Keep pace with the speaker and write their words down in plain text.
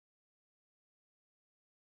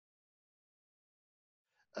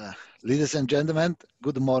Uh, Ladies and gentlemen,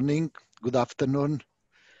 good morning, good afternoon.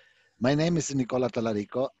 My name is Nicola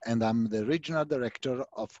Talarico, and I'm the Regional Director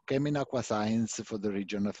of Kemin AquaScience for the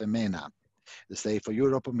region of EMENA, say for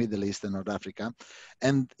Europe, Middle East, and North Africa.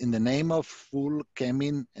 And in the name of full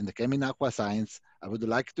Kemin and the Kemin AquaScience, I would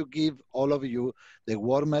like to give all of you the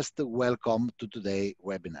warmest welcome to today's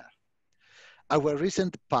webinar. Our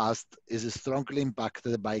recent past is strongly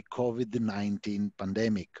impacted by COVID-19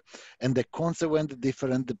 pandemic and the consequent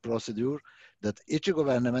different procedure that each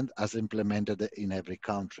government has implemented in every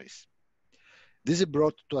country. This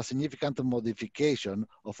brought to a significant modification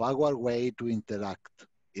of our way to interact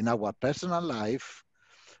in our personal life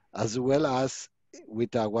as well as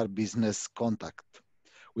with our business contact,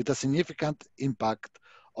 with a significant impact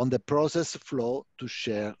on the process flow to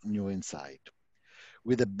share new insight.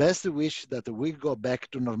 With the best wish that we go back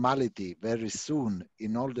to normality very soon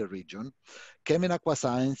in all the region, Kemin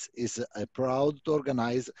AquaScience is proud to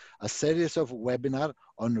organize a series of webinars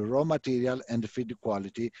on raw material and feed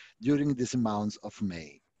quality during this month of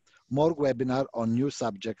May. More webinars on new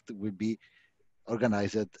subject will be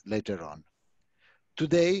organized later on.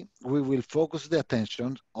 Today, we will focus the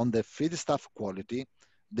attention on the feedstuff quality,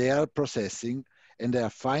 their processing, and their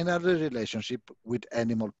final relationship with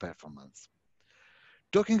animal performance.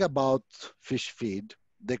 Talking about fish feed,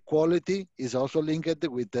 the quality is also linked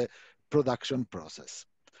with the production process.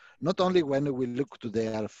 Not only when we look to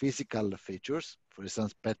their physical features, for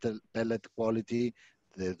instance, pellet quality,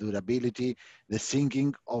 the durability, the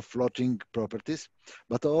sinking or floating properties,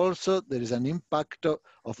 but also there is an impact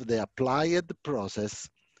of the applied process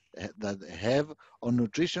that have on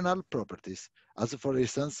nutritional properties, as for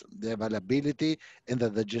instance, the availability and the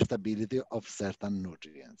digestibility of certain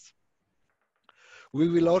nutrients. We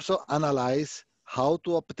will also analyze how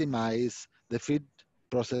to optimize the feed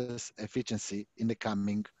process efficiency in the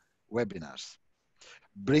coming webinars,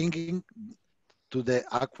 bringing to the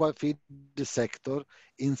aqua feed sector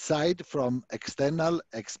insight from external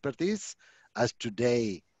expertise as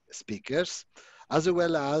today speakers, as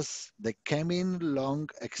well as the Kemin long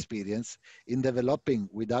experience in developing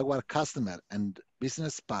with our customer and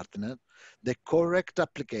business partner the correct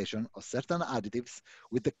application of certain additives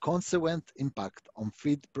with the consequent impact on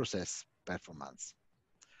feed process performance.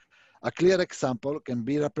 A clear example can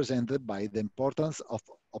be represented by the importance of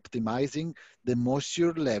optimizing the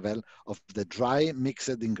moisture level of the dry mixed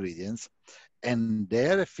ingredients and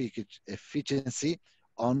their efficiency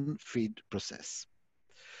on feed process.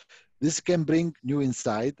 This can bring new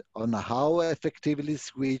insight on how effectively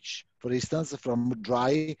switch, for instance, from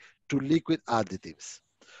dry to liquid additives,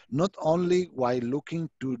 not only while looking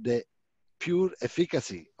to the pure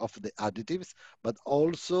efficacy of the additives, but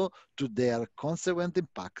also to their consequent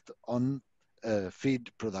impact on feed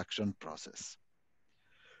production process.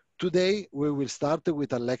 Today, we will start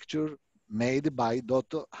with a lecture made by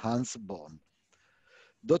Dr. Hans Boon.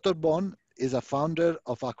 Dr. Boon is a founder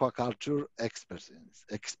of aquaculture experience.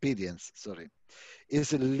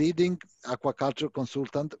 Is a leading aquaculture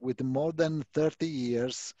consultant with more than 30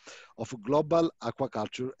 years of global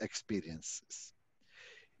aquaculture experiences.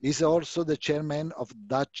 He's also the chairman of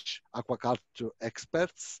Dutch Aquaculture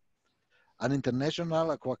Experts, an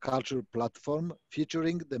international aquaculture platform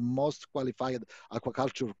featuring the most qualified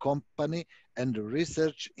aquaculture company and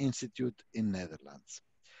research institute in Netherlands.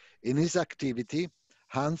 In his activity,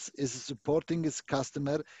 Hans is supporting his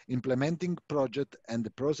customer implementing project and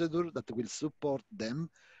the procedure that will support them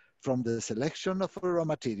from the selection of raw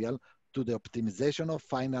material to the optimization of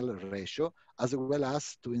final ratio, as well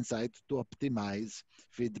as to insight to optimize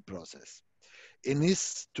feed process. In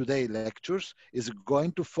his today lectures is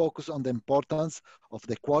going to focus on the importance of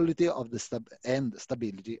the quality of the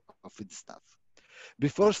stability of feedstuff.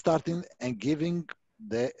 Before starting and giving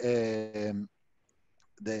the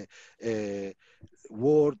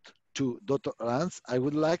word to Dr. Hans, I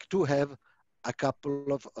would like to have a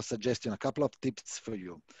couple of suggestions, a couple of tips for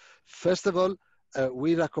you. First of all,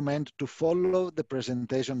 we recommend to follow the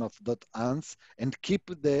presentation of Dr. Hans and keep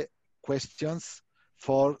the questions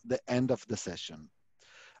for the end of the session.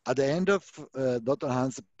 At the end of Dr.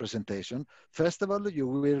 Hans' presentation, first of all, you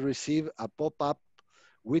will receive a pop-up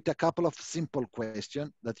with a couple of simple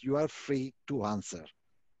questions that you are free to answer.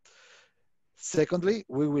 Secondly,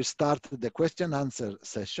 we will start the question answer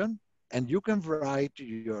session, and you can write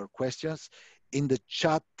your questions in the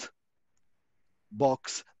chat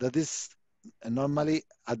box that is normally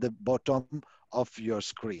at the bottom of your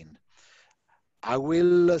screen. I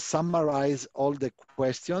will summarize all the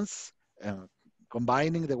questions,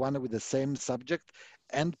 combining the one with the same subject,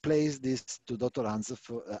 and place this to Dr.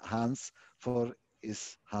 Hans for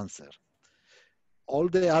his answer. All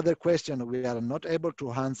the other questions we are not able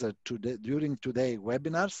to answer during today's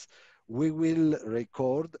webinars, we will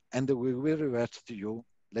record and we will revert to you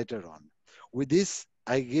later on. With this,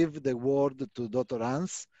 I give the word to Dr.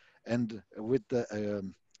 Hans and with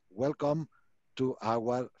welcome to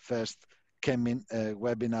our first Kemin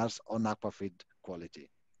webinars on aquafeed quality.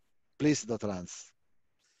 Please, Dr. Hans.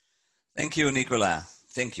 Thank you, Nicola.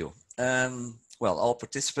 Thank you. Well, all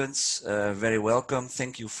participants, very welcome.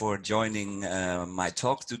 Thank you for joining my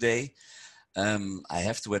talk today. I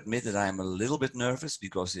have to admit that I'm a little bit nervous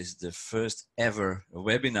because it's the first ever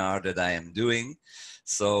webinar that I am doing.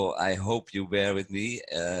 So I hope you bear with me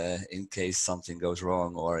in case something goes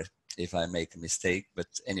wrong or if I make a mistake. But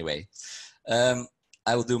anyway,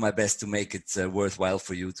 I will do my best to make it worthwhile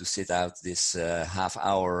for you to sit out this half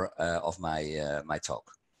hour of my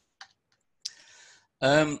talk.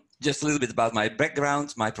 Just a little bit about my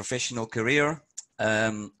background, my professional career.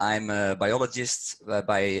 I'm a biologist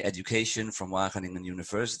by education from Wageningen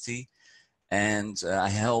University, and I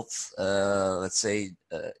held, let's say,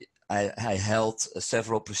 I held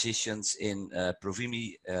several positions in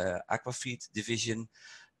Provimi Aquafeed division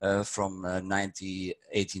from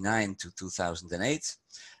 1989 to 2008.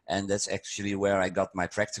 And that's actually where I got my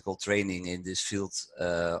practical training in this field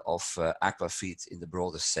of aquafeed in the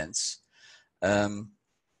broadest sense.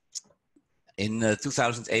 In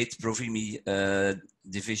 2008, Provimi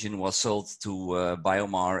division was sold to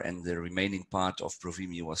Biomar, and the remaining part of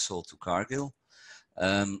Provimi was sold to Cargill.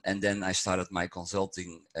 And then I started my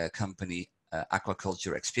consulting company,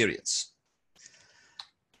 Aquaculture Experience.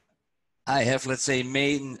 I have, let's say,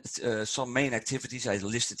 some main activities I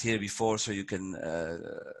listed here before, so you can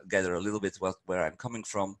gather a little bit where I'm coming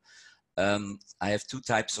from. I have two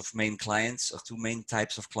types of main clients, or two main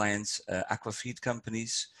types of clients, aquafeed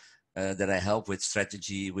companies that I help with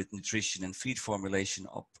strategy, with nutrition and feed formulation,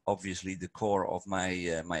 obviously the core of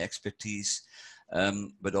my, my expertise,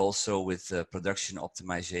 but also with production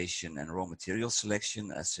optimization and raw material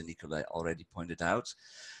selection, as Nicola already pointed out.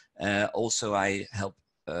 Also, I help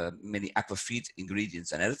many aquafeed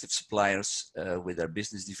ingredients and additive suppliers with their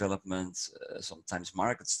business development, sometimes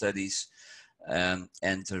market studies,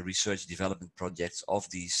 and research development projects of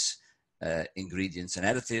these ingredients and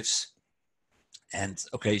additives. And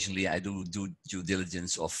occasionally I do due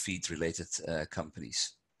diligence of feed related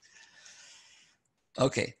companies.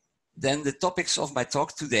 Okay, then the topics of my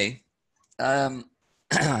talk today.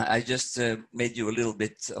 I just made you a little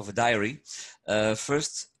bit of a diary.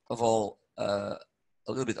 First of all, a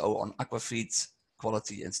little bit on aquafeed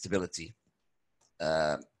quality and stability.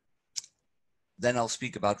 Then I'll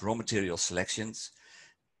speak about raw material selections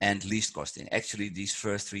and least costing. Actually, these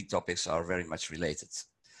first three topics are very much related.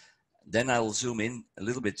 Then I will zoom in a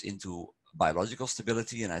little bit into biological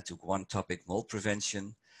stability, and I took one topic, mold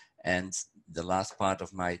prevention. And the last part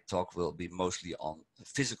of my talk will be mostly on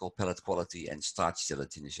physical pellet quality and starch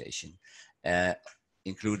gelatinization,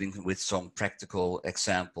 including with some practical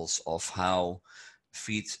examples of how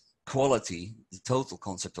feed quality, the total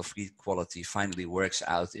concept of feed quality, finally works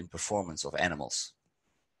out in performance of animals.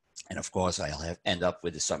 And of course, I'll end up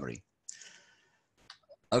with a summary.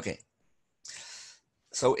 Okay.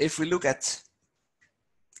 So if we look at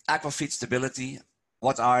aquafeed stability,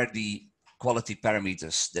 what are the quality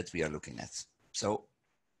parameters that we are looking at? So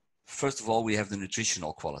first of all, we have the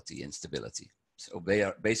nutritional quality and stability. So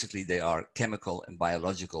they are chemical and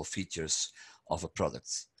biological features of a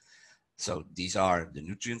product. So these are the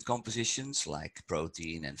nutrient compositions like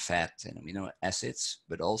protein and fat and amino acids,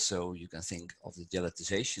 but also you can think of the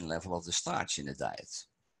gelatinization level of the starch in the diet.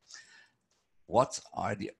 What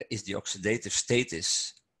is the oxidative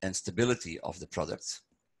status and stability of the product?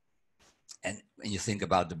 And when you think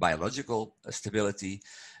about the biological stability,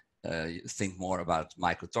 you think more about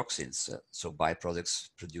mycotoxins, so byproducts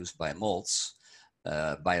produced by molds,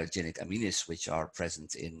 biogenic amines, which are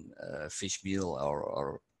present in fish meal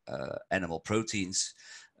or animal proteins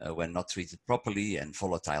when not treated properly, and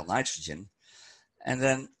volatile nitrogen. And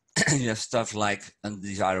then you have stuff like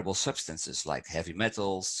undesirable substances like heavy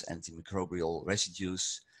metals, antimicrobial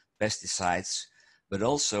residues, pesticides, but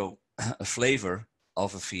also a flavor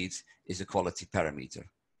of a feed is a quality parameter,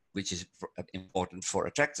 which is important for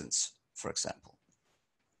attractants, for example.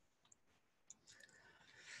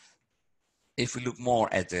 If we look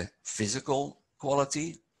more at the physical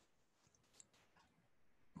quality,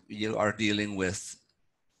 you are dealing with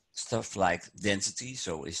stuff like density.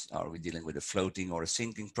 So are we dealing with a floating or a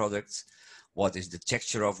sinking product? What is the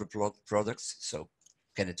texture of the product? So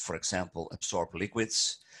can it, for example, absorb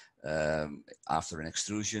liquids? After an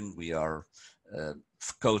extrusion, we are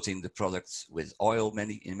coating the product with oil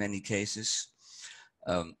in many cases.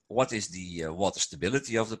 What is the water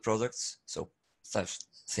stability of the product? So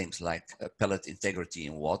things like pellet integrity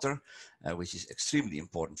in water, which is extremely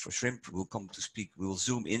important for shrimp. We'll come to speak, we'll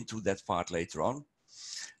zoom into that part later on.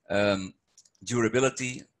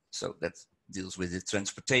 Durability, so that deals with the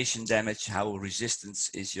transportation damage, how resistant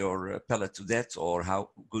is your pellet to that, or how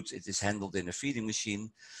good it is handled in a feeding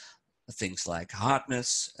machine. Things like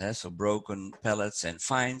hardness, so broken pellets and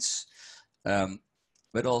fines,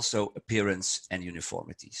 but also appearance and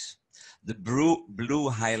uniformities. The blue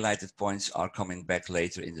highlighted points are coming back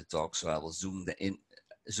later in the talk, so I will zoom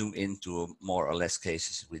into more or less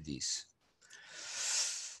cases with these.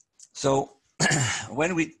 So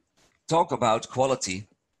when we talk about quality,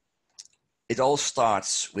 it all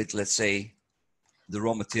starts with, let's say, the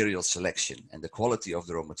raw material selection and the quality of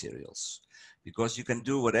the raw materials. Because you can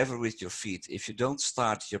do whatever with your feed. If you don't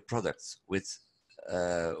start your product with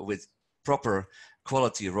proper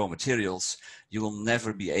quality raw materials, you will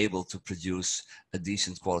never be able to produce a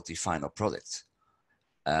decent quality final product.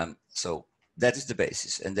 So that is the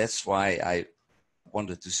basis. And that's why I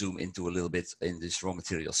wanted to zoom into a little bit in this raw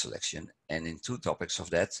material selection and in two topics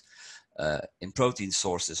of that, in protein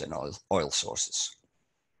sources and oil sources.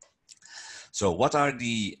 So what are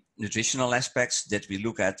the nutritional aspects that we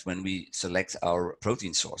look at when we select our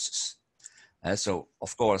protein sources? So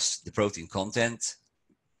of course, the protein content,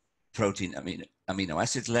 protein amino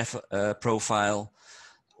acid level profile,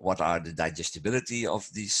 what are the digestibility of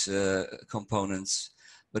these components,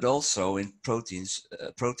 but also in protein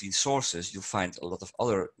sources, you'll find a lot of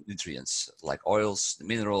other nutrients like oils,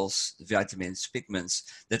 minerals, vitamins, pigments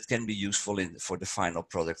that can be useful for the final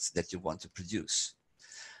product that you want to produce.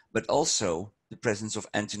 But also the presence of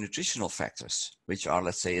anti-nutritional factors, which are,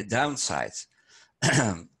 let's say, a downside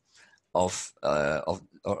of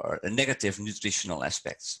or a negative nutritional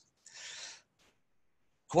aspects.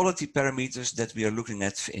 Quality parameters that we are looking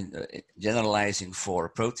at in generalizing for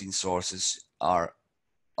protein sources are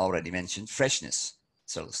already mentioned. Freshness,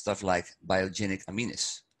 so stuff like biogenic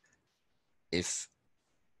amines. If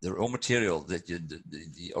the raw material that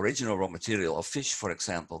the original raw material of fish, for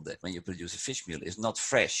example, that when you produce a fish meal is not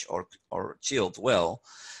fresh or chilled well,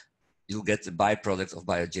 you'll get the byproduct of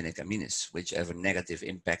biogenic amines, which have a negative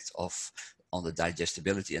impact on the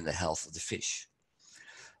digestibility and the health of the fish.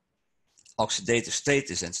 Oxidative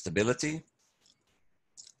status and stability,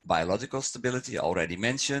 biological stability already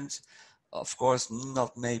mentioned. Of course,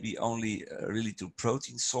 not maybe only really to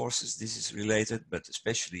protein sources this is related, but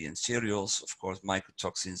especially in cereals. Of course,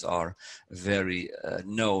 mycotoxins are very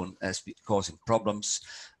known as causing problems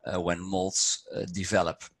when molds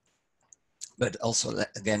develop. But also,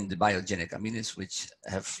 again, the biogenic amines, which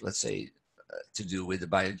have, let's say, to do with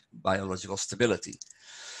the biological stability.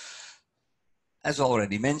 As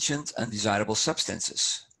already mentioned, undesirable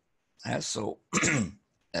substances. So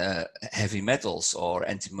heavy metals or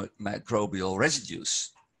antimicrobial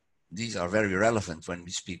residues. These are very relevant when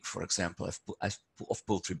we speak, for example, of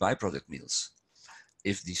poultry byproduct meals.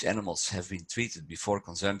 If these animals have been treated before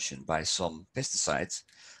consumption by some pesticides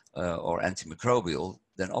or antimicrobial,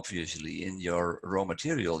 then obviously in your raw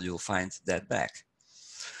material, you'll find that back.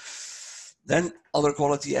 Then other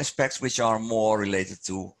quality aspects which are more related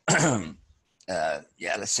to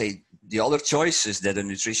let's say the other choices that a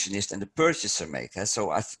nutritionist and the purchaser make.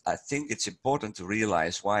 So I think it's important to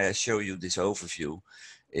realize why I show you this overview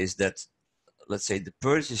is that, let's say, the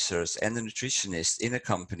purchasers and the nutritionist in a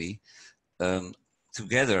company,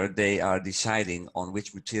 together they are deciding on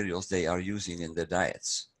which materials they are using in their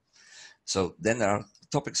diets. So then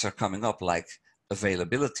topics are coming up like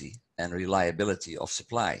availability and reliability of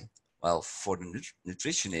supply. Well, for the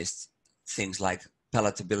nutritionist, things like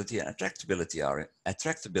palatability and attractability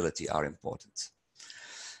are important.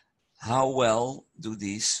 How well do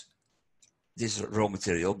this raw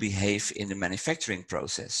material behave in the manufacturing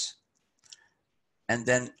process? And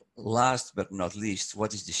then last but not least,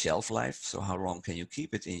 what is the shelf life? So how long can you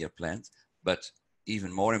keep it in your plant? But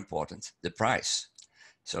even more important, the price.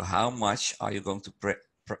 So how much are you going to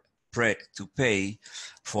pay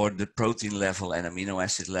for the protein level and amino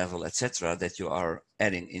acid level, etc., that you are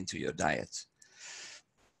adding into your diet?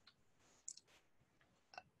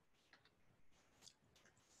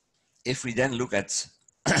 If we then look at,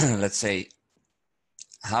 let's say,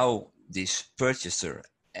 how this purchaser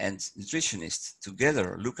and nutritionist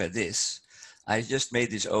together look at this, I just made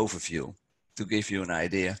this overview to give you an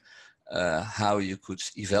idea how you could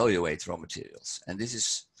evaluate raw materials. And this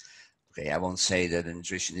is, okay, I won't say that a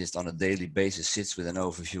nutritionist on a daily basis sits with an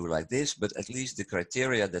overview like this, but at least the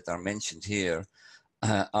criteria that are mentioned here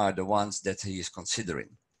are the ones that he is considering.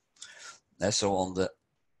 So on the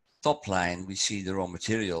top line, we see the raw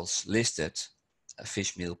materials listed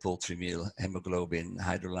fish meal, poultry meal, hemoglobin,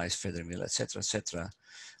 hydrolyzed feather meal, etc.,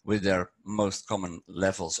 with their most common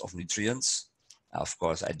levels of nutrients. Of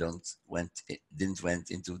course, I didn't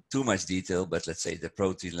went into too much detail, but let's say the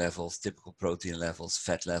protein levels, typical protein levels,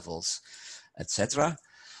 fat levels, etc.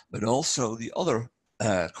 But also the other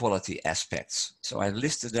quality aspects. So I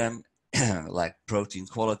listed them like protein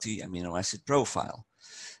quality, amino acid profile.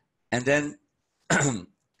 And then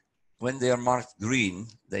when they are marked green,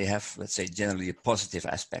 they have, let's say, generally positive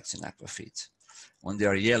aspects in aquafeed. When they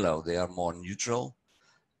are yellow, they are more neutral.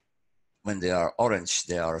 When they are orange,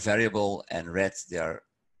 they are variable, and red, they are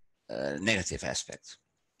negative aspects.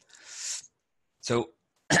 So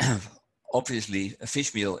obviously, a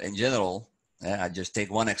fish meal in general, I just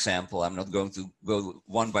take one example. I'm not going to go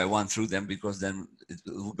one by one through them because then it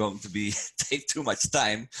will going to be take too much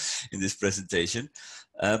time in this presentation.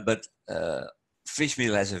 But fish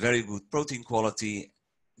meal has a very good protein quality,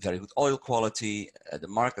 very good oil quality. The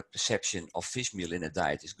market perception of fish meal in a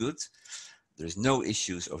diet is good. There is no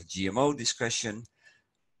issues of GMO discussion,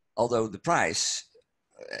 although the price,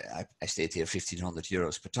 I state here 1,500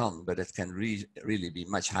 euros per ton, but it can really be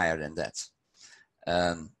much higher than that.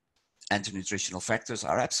 Anti-nutritional factors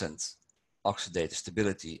are absent. Oxidative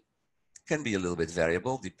stability can be a little bit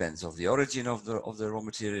variable, depends on the origin of the raw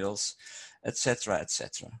materials, etc.,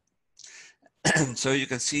 etc. So you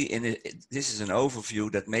can see this is an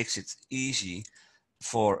overview that makes it easy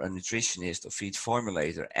for a nutritionist or feed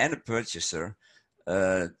formulator and a purchaser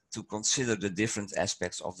to consider the different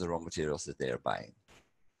aspects of the raw materials that they are buying.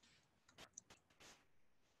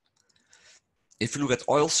 If you look at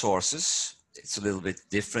oil sources, it's a little bit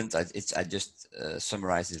different. I just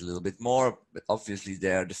summarized it a little bit more, but obviously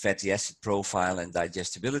there the fatty acid profile and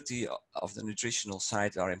digestibility of the nutritional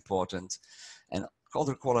side are important. And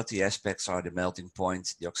other quality aspects are the melting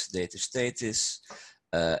point, the oxidative status,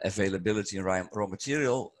 availability and raw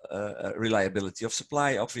material, reliability of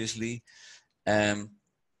supply, obviously, the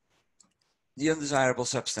undesirable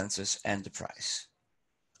substances, and the price.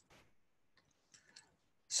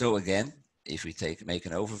 So again, if we make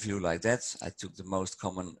an overview like that, I took the most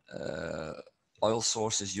common oil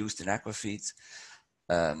sources used in aquafeed.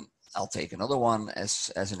 I'll take another one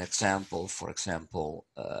as an example. For example,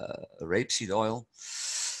 rapeseed oil.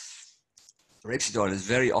 Rapeseed oil is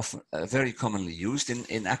very often, very commonly used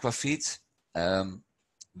in aquafeed,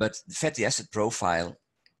 but the fatty acid profile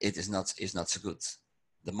is not so good.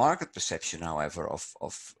 The market perception, however,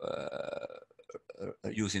 of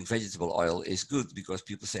using vegetable oil is good because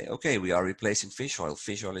people say, okay, we are replacing fish oil.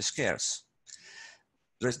 Fish oil is scarce.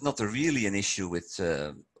 There's not really an issue with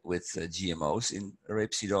GMOs in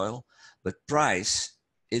rapeseed oil, but price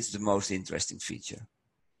is the most interesting feature.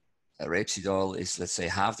 Rapeseed oil is, let's say,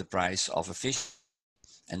 half the price of a fish,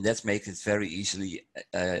 and that makes it very easily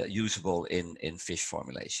usable in fish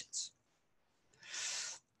formulations.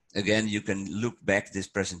 Again, you can look back this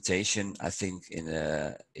presentation, I think, in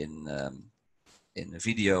a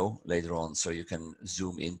video later on, so you can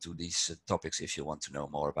zoom into these topics if you want to know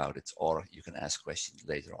more about it, or you can ask questions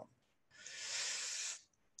later on.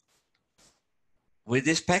 With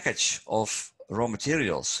this package of raw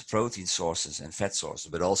materials, protein sources and fat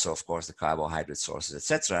sources, but also, of course, the carbohydrate sources,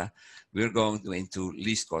 etc., we're going into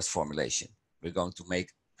least cost formulation. We're going to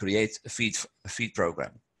create a feed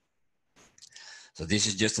program. So this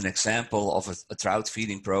is just an example of a trout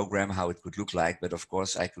feeding program, how it could look like. But of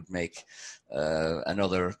course, I could make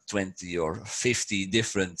another 20 or 50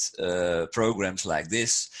 different programs like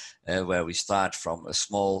this, where we start from a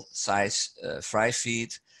small size fry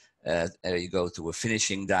feed. You go to a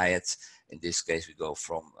finishing diet. In this case, we go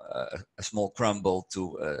from a small crumble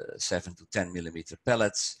to 7 to 10 millimeter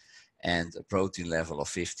pellets, and a protein level of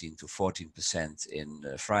 15 to 14% in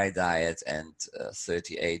fry diet, and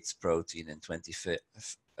 38 protein and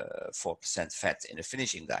 24% fat in a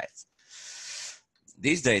finishing diet.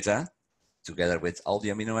 These data, together with all the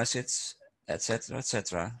amino acids,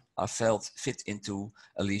 etc., are fit into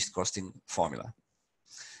a least costing formula.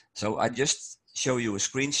 So I just show you a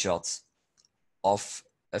screenshot of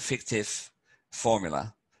a fictive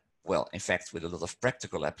formula. Well, in fact, with a lot of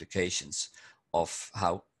practical applications of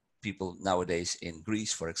how people nowadays in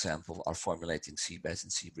Greece, for example, are formulating sea bass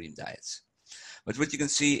and sea bream diets. But what you can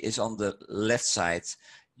see is on the left side,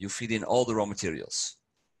 you feed in all the raw materials,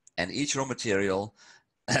 and each raw material,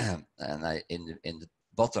 and in the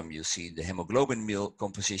bottom you see the hemoglobin meal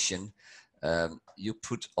composition. You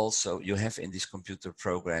have in this computer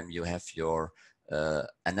program, you have your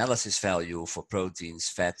analysis value for proteins,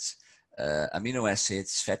 fats, amino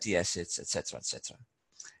acids, fatty acids, etc., etc.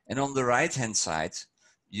 And on the right hand side,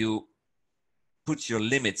 you put your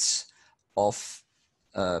limits of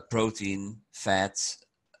protein, fat,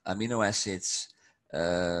 amino acids,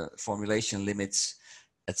 formulation limits,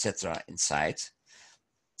 etc. inside.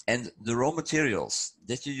 And the raw materials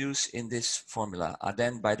that you use in this formula are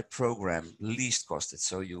then by the program least costed.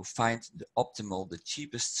 So you find the optimal, the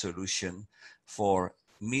cheapest solution for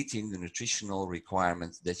meeting the nutritional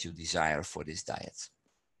requirements that you desire for this diet.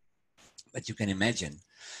 But you can imagine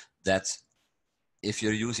that if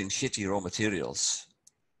you're using shitty raw materials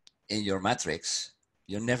in your matrix,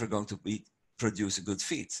 you're never going to produce a good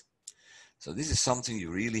feed. So this is something you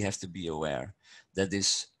really have to be aware, that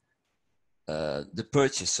is the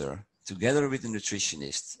purchaser, together with the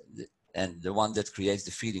nutritionist and the one that creates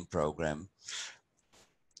the feeding program,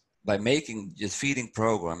 by making the feeding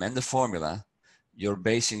program and the formula, you're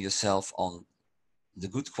basing yourself on the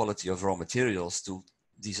good quality of raw materials to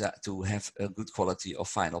have a good quality of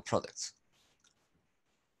final product.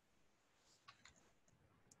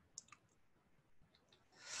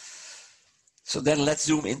 So then let's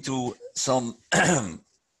zoom into some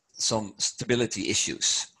some stability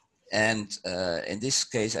issues. And in this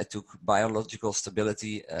case, I took biological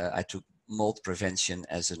stability. I took mold prevention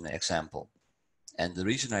as an example. And the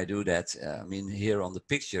reason I do that, I mean, here on the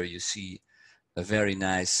picture, you see a very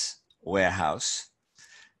nice warehouse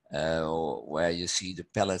where you see the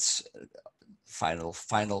pallets,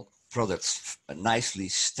 final products nicely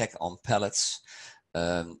stacked on pallets.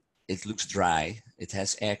 It looks dry. It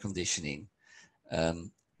has air conditioning.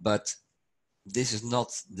 But this is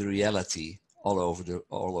not the reality all over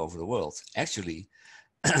the world. Actually,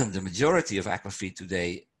 the majority of aquafeed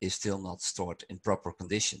today is still not stored in proper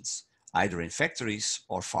conditions, either in factories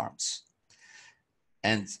or farms.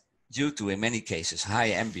 And due to, in many cases, high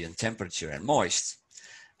ambient temperature and moist,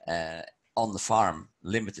 on the farm,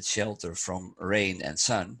 limited shelter from rain and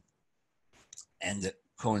sun, and the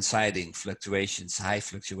coinciding fluctuations, high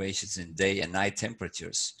fluctuations in day and night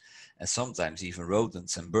temperatures, and sometimes even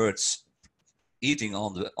rodents and birds eating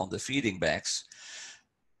on the feeding bags,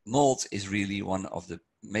 mold is really one of the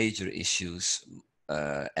major issues,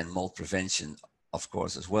 and mold prevention, of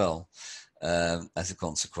course, as well, as a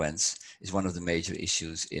consequence, is one of the major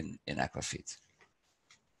issues in aquafeed.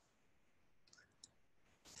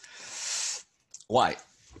 Why?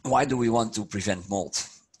 Why do we want to prevent mold?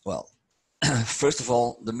 Well, first of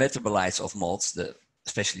all, the metabolites of molds,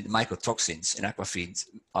 especially the mycotoxins in aquafeed,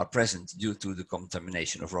 are present due to the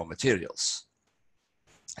contamination of raw materials.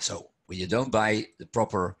 So when you don't buy the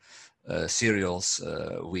proper cereals,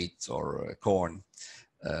 wheat or corn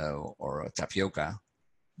or tapioca,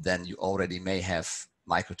 then you already may have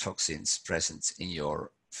mycotoxins present in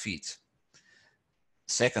your feed.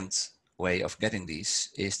 Second way of getting these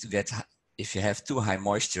is to get, if you have too high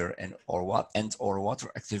moisture and or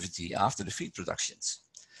water activity after the feed productions.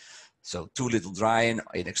 So too little drying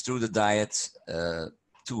in extruded diet,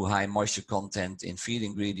 too high moisture content in feed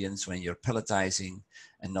ingredients when you're pelletizing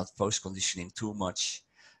and not post-conditioning too much,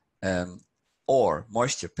 or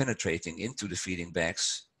moisture penetrating into the feeding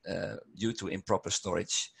bags due to improper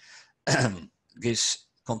storage gives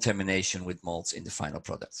contamination with molds in the final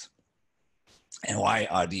product. And why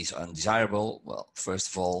are these undesirable? Well, first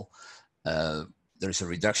of all, there is a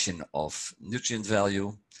reduction of nutrient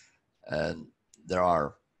value. There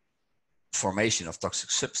are formation of toxic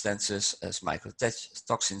substances as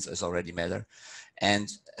mycotoxins, as already matter, and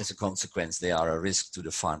as a consequence, they are a risk to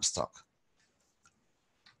the farm stock.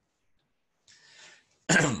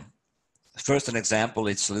 First, an example,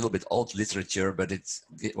 it's a little bit old literature, but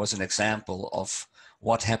it was an example of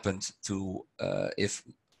what happened to if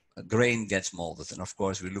a grain gets molded. And of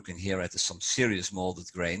course, we're looking here at some serious molded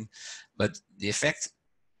grain, but the effect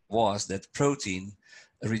was that protein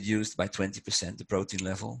reduced by 20%, the protein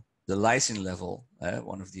level. The lysine level,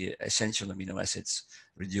 one of the essential amino acids,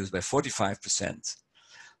 reduced by 45%.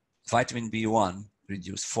 Vitamin B1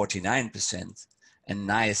 reduced 49%, and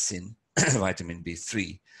niacin, vitamin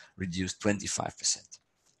B3, reduced 25%.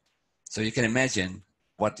 So you can imagine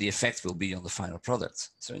what the effect will be on the final product.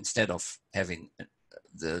 So instead of having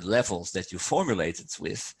the levels that you formulated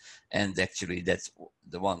with, and actually that's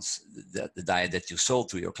the diet that you sold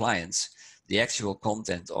to your clients, the actual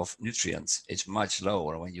content of nutrients is much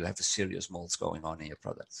lower when you have a serious molds going on in your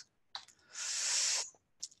product.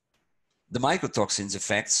 The mycotoxins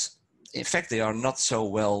effects, in fact, they are not so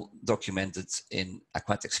well documented in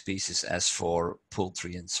aquatic species as for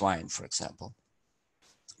poultry and swine, for example.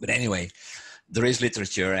 But anyway, there is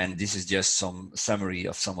literature, and this is just some summary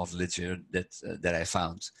of some of the literature that I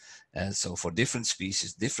found. So for different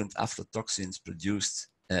species, different aflatoxins produced,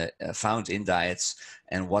 found in diets,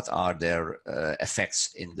 and what are their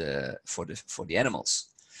effects for the animals.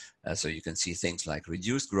 So you can see things like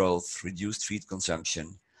reduced growth, reduced feed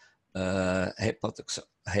consumption, hepatic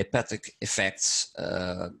effects,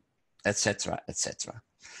 etc., etc.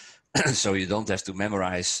 So you don't have to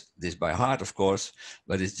memorize this by heart, of course,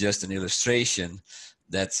 but it's just an illustration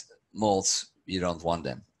that molds, you don't want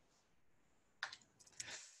them.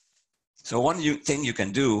 So one thing you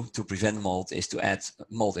can do to prevent mold is to add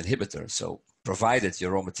mold inhibitor. So provided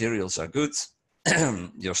your raw materials are good,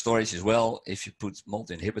 your storage is well, if you put mold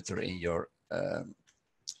inhibitor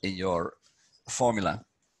in your formula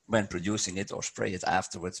when producing it, or spray it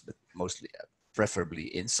afterwards, but mostly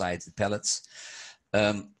preferably inside the pellets,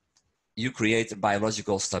 you create a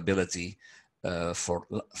biological stability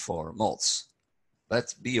for molds.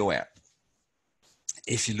 But be aware,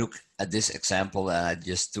 if you look at this example, and I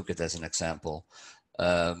just took it as an example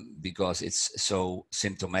because it's so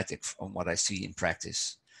symptomatic from what I see in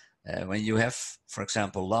practice. When you have, for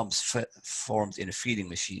example, lumps formed in a feeding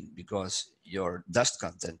machine because your dust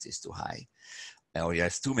content is too high, or you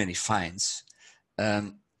have too many fines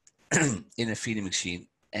in a feeding machine,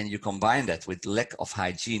 and you combine that with lack of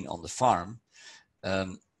hygiene on the farm,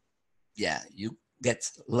 yeah, you get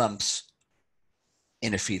lumps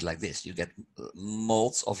in a feed like this. You get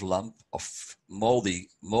molds of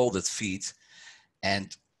molded feed,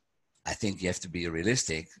 and I think you have to be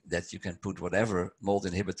realistic that you can put whatever mold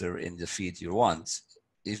inhibitor in the feed you want.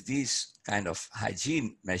 If these kind of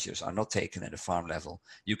hygiene measures are not taken at a farm level,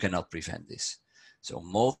 you cannot prevent this. So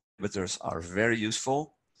mold inhibitors are very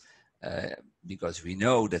useful because we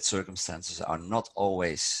know that circumstances are not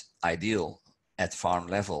always ideal at farm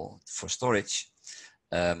level for storage,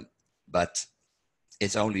 but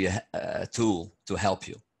it's only a tool to help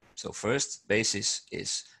you. So first basis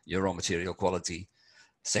is your raw material quality.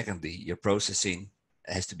 Secondly, your processing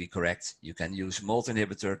has to be correct. You can use mold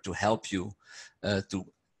inhibitor to help you to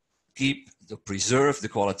preserve the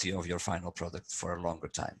quality of your final product for a longer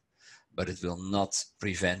time, but it will not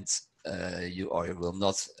prevent you, or it will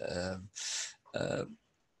not,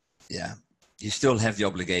 yeah, you still have the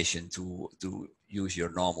obligation to use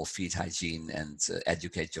your normal feed hygiene and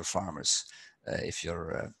educate your farmers if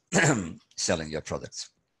you're selling your products.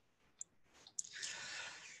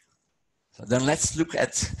 So then let's look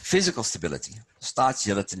at physical stability, starch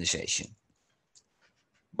gelatinization.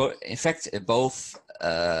 But in fact, both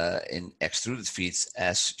in extruded feeds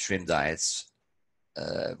as shrimp diets,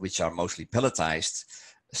 which are mostly pelletized,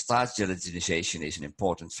 starch gelatinization is an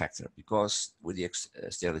important factor, because with the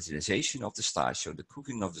gelatinization of the starch, or the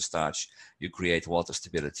cooking of the starch, you create water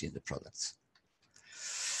stability in the product.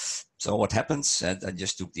 So what happens, and I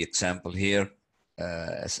just took the example here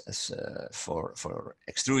for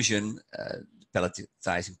extrusion, the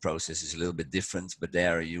pelletizing process is a little bit different, but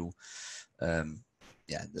there you,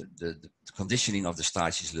 yeah, the conditioning of the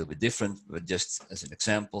starch is a little bit different, but just as an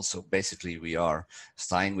example. So basically we are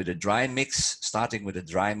starting with a dry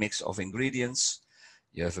mix of ingredients.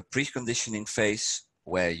 You have a preconditioning phase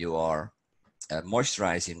where you are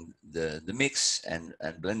moisturizing the mix and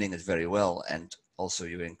blending it very well, and also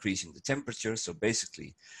you're increasing the temperature. So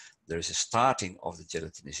basically there is a starting of the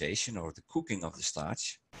gelatinization, or the cooking of the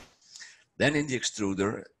starch. Then in the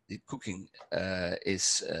extruder, the cooking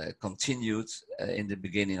is continued in the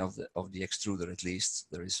beginning of the extruder. At least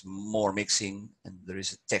there is more mixing, and there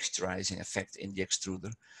is a texturizing effect in the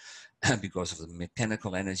extruder because of the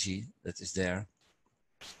mechanical energy that is there.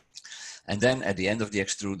 And then at the end of the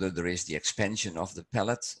extruder, there is the expansion of the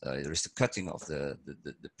pellet. There is the cutting of the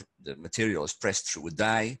material is pressed through a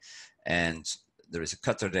die, and there is a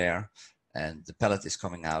cutter there, and the pellet is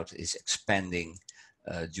coming out, is expanding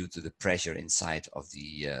due to the pressure inside of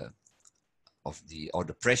the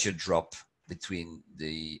pressure drop between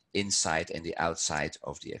the inside and the outside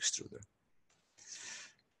of the extruder.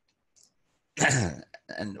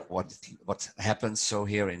 And what happens, so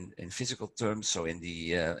here in physical terms, so in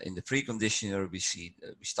the preconditioner, we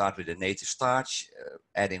start with a native starch.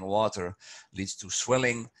 Adding water leads to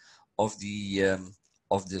swelling of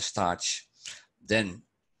the starch. Then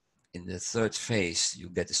in the third phase, you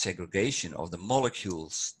get the segregation of the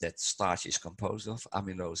molecules that starch is composed of,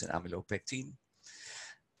 amylose and amylopectin.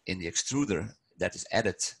 In the extruder, that is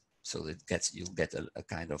added, so that you'll get a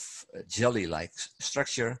kind of jelly-like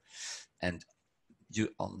structure, and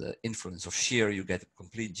on the influence of shear, you get a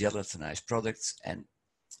complete gelatinized product, and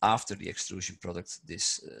after the extrusion product,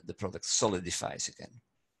 the product solidifies again.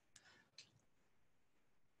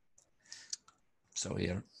 So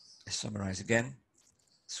here, I summarize again.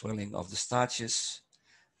 Swelling of the starches.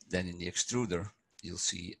 Then in the extruder, you'll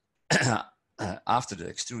see after the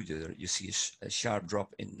extruder, you see a sharp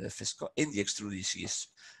drop in the extruder, you see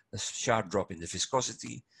a sharp drop in the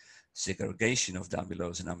viscosity. segregation of the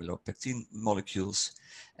amylose and amylopectin molecules.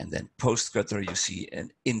 And then post-cutter, you see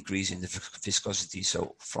an increase in the viscosity.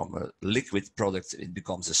 So from a liquid product, it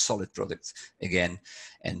becomes a solid product again.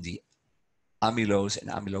 And the amylose and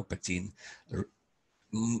amylopectin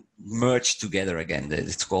merge together again.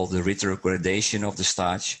 It's called the retrogradation of the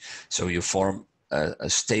starch. So you form a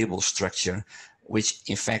stable structure, which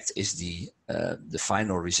in fact is the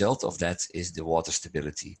final result of that is the water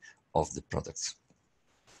stability of the product.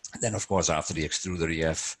 And then of course, after the extruder, you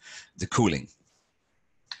have the cooling.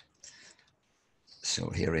 So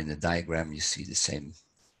here in the diagram, you see the same,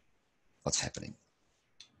 what's happening.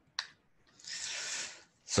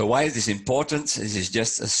 So why is this important? This is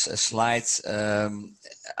just a slide,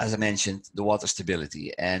 as I mentioned, the water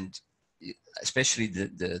stability, and especially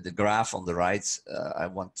the graph on the right, I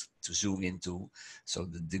want to zoom into. So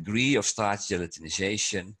the degree of starch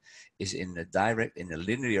gelatinization is in a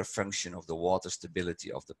linear function of the water stability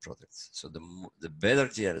of the product. So the better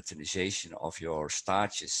gelatinization of your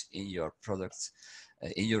starches in your product,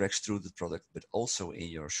 in your extruded product, but also in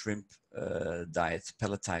your shrimp diet,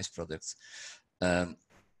 pelletized product,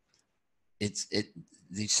 it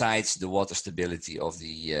decides the water stability of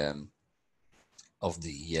the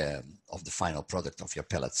final product of your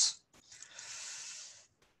pellets.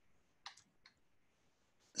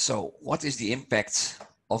 So what is the impact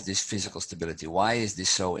of this physical stability? Why is this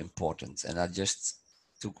so important? And I just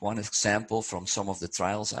took one example from some of the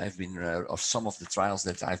trials I've been, of some of the trials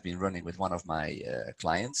that I've been running with one of my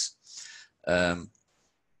clients.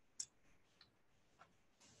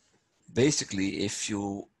 Basically, if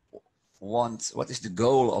you want, what is the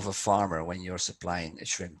goal of a farmer when you're supplying a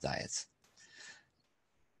shrimp diet?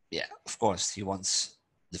 Yeah, of course, he wants,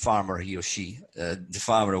 the farmer, he or she, the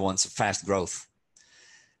farmer wants a fast growth.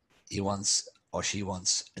 He wants, or she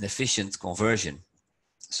wants, an efficient conversion,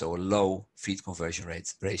 so a low feed conversion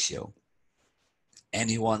ratio. And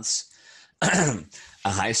he wants a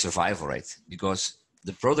high survival rate, because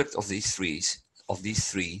the product of these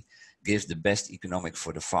three gives the best economic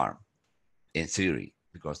for the farm, in theory,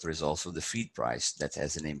 because there is also the feed price that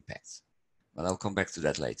has an impact. But I'll come back to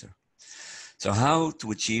that later. So how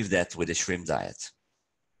to achieve that with a shrimp diet?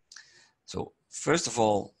 So first of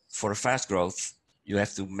all, for a fast growth, you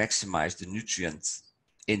have to maximize the nutrient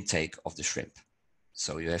intake of the shrimp.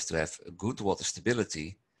 So you have to have a good water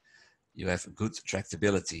stability, you have a good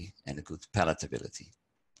tractability and a good palatability,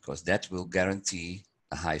 because that will guarantee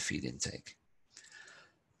a high feed intake.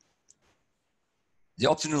 The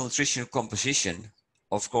optimal nutritional composition,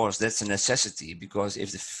 of course, that's a necessity, because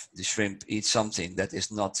if the shrimp eats something that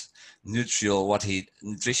is not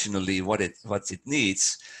nutritionally what it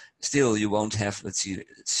needs, still you won't have, let's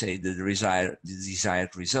say the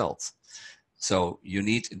desired result. So you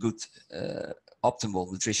need a good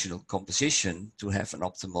optimal nutritional composition to have an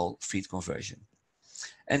optimal feed conversion.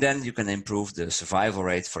 And then you can improve the survival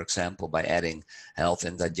rate, for example, by adding health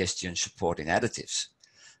and digestion supporting additives.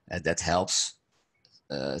 That helps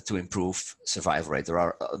to improve survival rate. There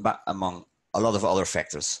are among a lot of other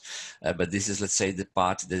factors, but this is, let's say, the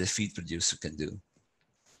part that a feed producer can do.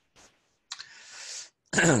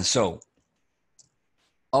 So,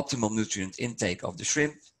 optimal nutrient intake of the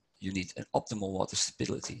shrimp, you need an optimal water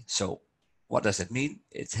stability. So, what does that mean?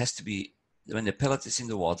 It has to be, when the pellet is in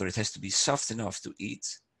the water, it has to be soft enough to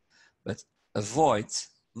eat, but avoid,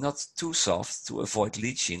 not too soft to avoid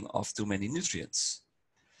leaching of too many nutrients.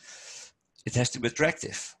 It has to be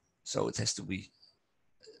attractive, so it has to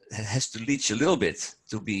leach a little bit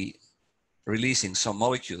to be releasing some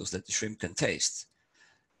molecules that the shrimp can taste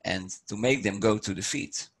and to make them go to the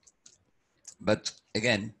feed. But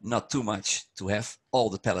again, not too much to have all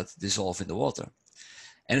the pellet dissolve in the water.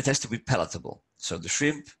 And it has to be palatable. So the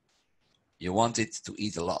shrimp, you want it to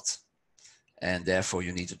eat a lot, and therefore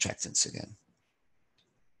you need attractants again.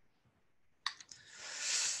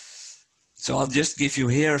 So I'll just give you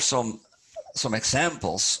here some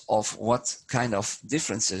examples of what kind of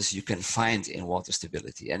differences you can find in water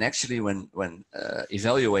stability. And actually, when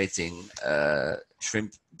evaluating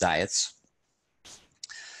shrimp diets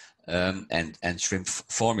and shrimp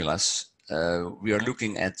formulas, we are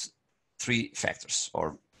looking at three factors,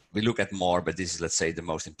 or we look at more, but this is, let's say, the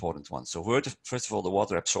most important one. So first of all, the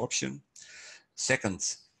water absorption.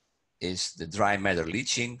 Second is the dry matter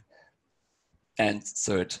leaching. And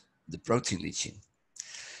third, the protein leaching.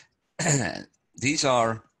 These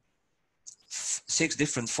are 6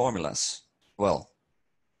 different formulas. Well,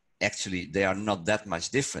 actually, they are not that much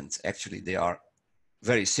different. Actually, they are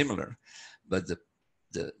very similar, but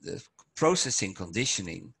the processing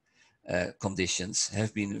conditioning conditions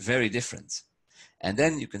have been very different. And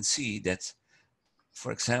then you can see that,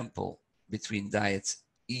 for example, between diet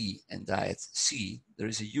E and diet C, there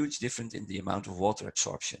is a huge difference in the amount of water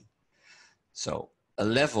absorption. So a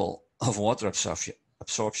level of water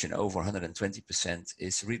absorption over 120%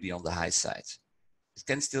 is really on the high side. It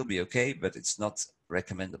can still be okay, but it's not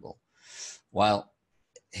recommendable. While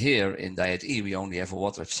here in diet E, we only have a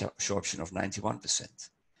water absorption of 91%.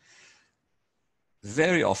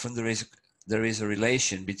 Very often there is a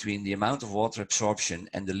relation between the amount of water absorption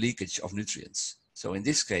and the leakage of nutrients. So in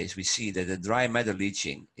this case, we see that the dry matter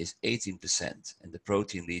leaching is 18% and the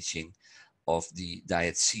protein leaching of the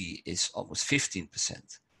diet C is almost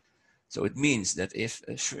 15%. So it means that if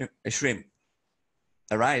a shrimp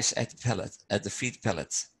arrives at the feed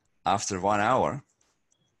pellet after 1 hour,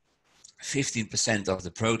 15% of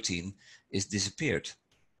the protein is disappeared.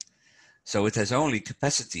 So it has only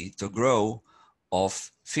capacity to grow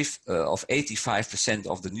of 85%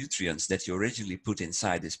 of the nutrients that you originally put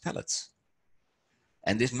inside these pellets.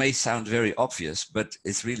 And this may sound very obvious, but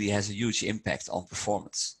it really has a huge impact on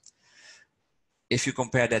performance. If you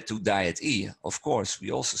compare that to diet E, of course,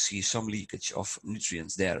 we also see some leakage of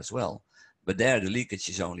nutrients there as well, but there the leakage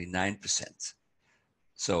is only 9%.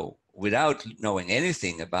 So without knowing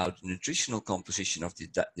anything about the nutritional composition of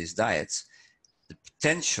these diets, the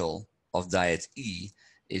potential of diet E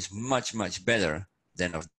is much, much better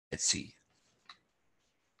than of diet C.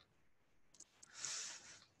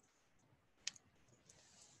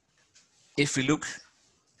 If we look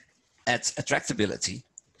at attractability,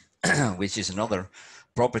 which is another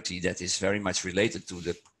property that is very much related to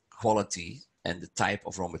the quality and the type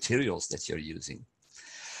of raw materials that you're using,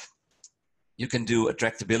 you can do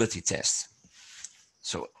attractability tests.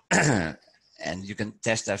 So, and you can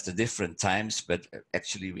test after different times, but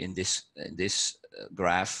actually in this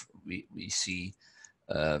graph, we see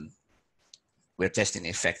we're testing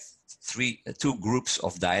in fact two groups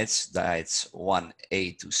of diets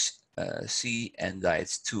 1A to C and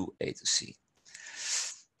diets 2A to C.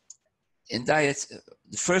 In diet,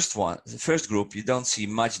 the first group, you don't see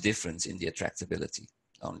much difference in the attractability,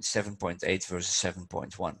 only 7.8 versus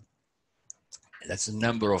 7.1. That's the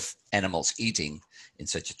number of animals eating in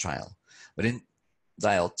such a trial. But in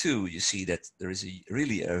diet 2, you see that there is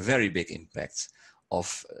really a very big impact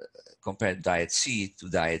of compared diet C to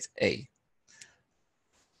diet A.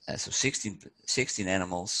 So 16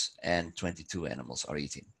 animals and 22 animals are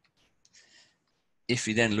eating. If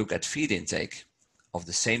we then look at feed intake of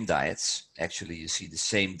the same diets, actually you see the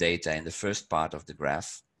same data in the first part of the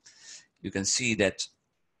graph. You can see that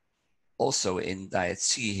also in diet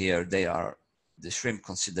C here, the shrimp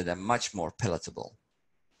consider them much more palatable.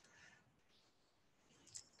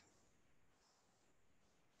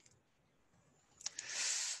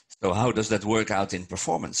 So how does that work out in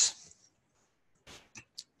performance?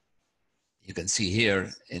 You can see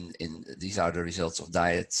here these are the results of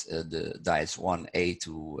diets, the diets 1A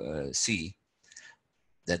to C,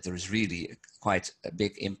 that there is really quite a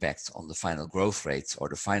big impact on the final growth rate or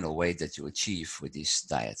the final weight that you achieve with these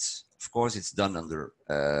diets. Of course, it's done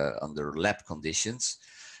under lab conditions,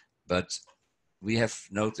 but we have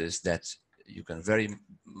noticed that you can very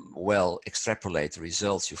well extrapolate the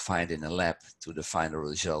results you find in a lab to the final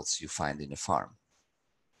results you find in a farm.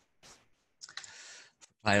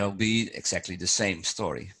 I'll be exactly the same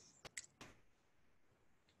story.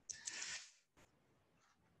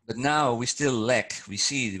 But now we still lack, we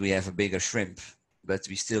see we have a bigger shrimp, but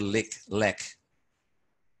we still lack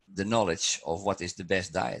the knowledge of what is the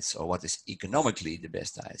best diets or what is economically the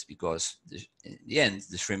best diets, because in the end,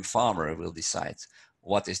 the shrimp farmer will decide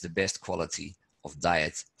what is the best quality of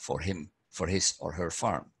diet for him, for his or her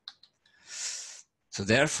farm. So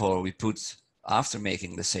therefore we put, after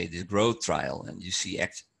making, let's say, the growth trial, and you see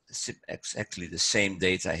exactly the same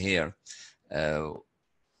data here,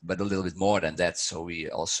 but a little bit more than that. So we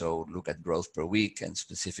also look at growth per week and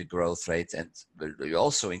specific growth rate, and we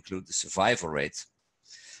also include the survival rate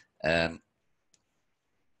and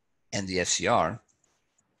the FCR.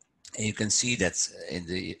 And you can see that in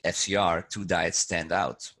the FCR, two diets stand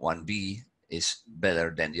out. 1B is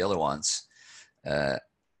better than the other ones.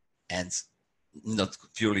 And not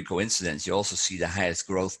purely coincidence, you also see the highest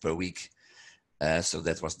growth per week. So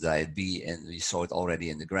that was diet B, and we saw it already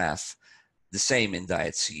in the graph. The same in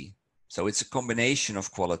diet C. So it's a combination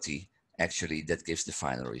of quality actually that gives the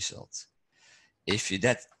final result. If you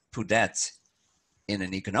put that in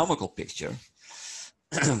an economical picture,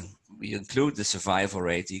 we include the survival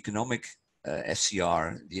rate, the economic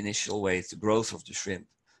FCR, the initial weight, the growth of the shrimp,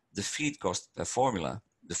 the feed cost per formula,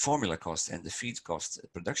 the formula cost and the feed cost,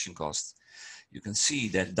 production cost. You can see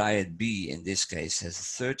that diet B in this case has a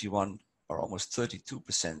 31 or almost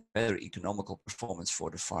 32% better economical performance for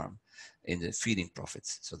the farm in the feeding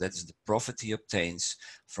profits. So that is the profit he obtains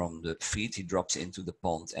from the feed he drops into the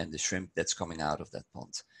pond and the shrimp that's coming out of that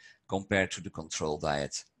pond, compared to the control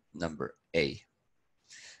diet number A.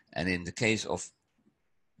 And in the case of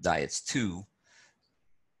diets 2,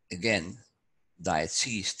 again, diet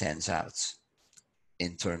C stands out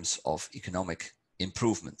in terms of economic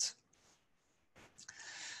improvement.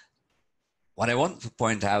 What I want to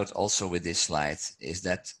point out also with this slide is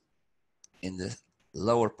that in the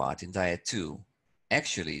lower part, in diet 2,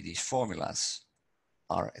 actually these formulas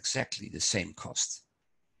are exactly the same cost.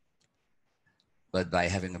 But by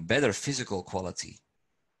having a better physical quality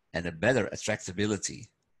and a better attractability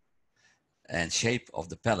and shape of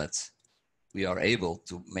the pellet, we are able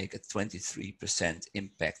to make a 23%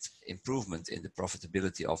 improvement in the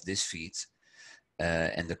profitability of this feed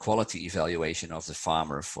and the quality evaluation of the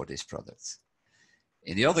farmer for this product.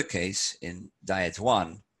 In the other case, in diets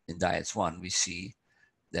 1, we see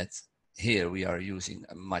that here we are using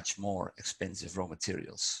a much more expensive raw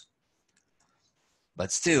materials.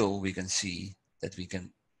 But still we can see that we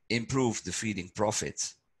can improve the feeding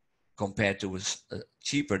profit compared to a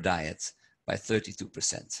cheaper diet by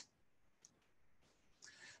 32%.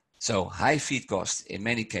 So high feed cost in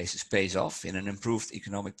many cases pays off in an improved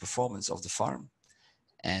economic performance of the farm,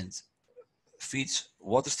 and feeds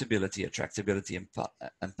water stability, attractability,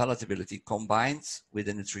 and palatability combined with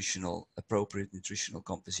a appropriate nutritional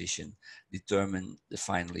composition determine the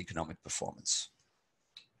final economic performance.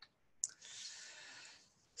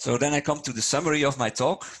 So then I come to the summary of my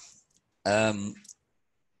talk.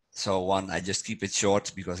 So one, I just keep it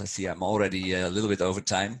short because I see I'm already a little bit over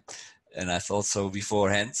time, and I thought so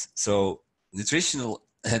beforehand. So nutritional,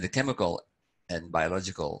 the chemical and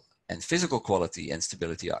biological and physical quality and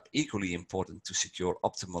stability are equally important to secure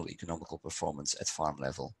optimal economical performance at farm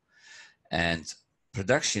level. And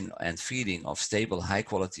production and feeding of stable, high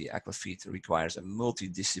quality aquafeed requires a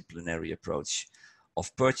multidisciplinary approach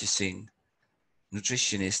of purchasing,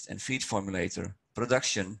 nutritionist and feed formulator,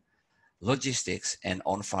 production, logistics, and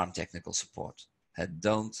on-farm technical support.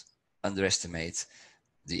 Don't underestimate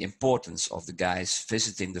the importance of the guys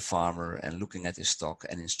visiting the farmer and looking at his stock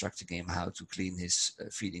and instructing him how to clean his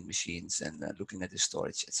feeding machines and looking at his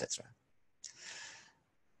storage, etc.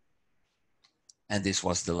 And this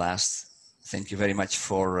was the last. Thank you very much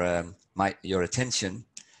for your attention,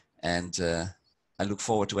 and I look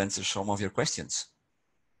forward to answer some of your questions.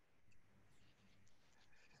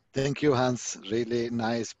 Thank you, Hans. Really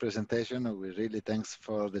nice presentation. We really thanks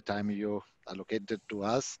for the time you allocated to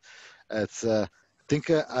us. It's I think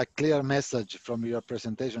a clear message from your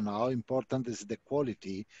presentation, how important is the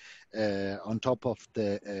quality on top of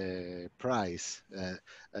the price.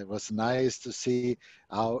 It was nice to see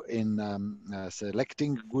how in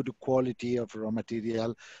selecting good quality of raw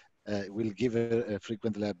material will give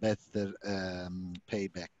frequently a better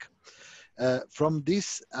payback. From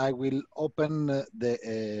this, I will open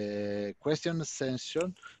the question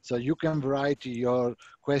session, so you can write your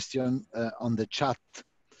question on the chat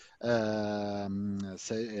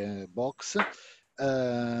box.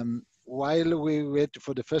 While we wait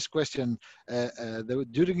for the first question,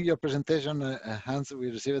 during your presentation, Hans,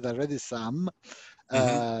 we received already some.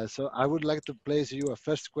 So I would like to place you a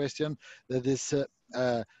first question that is,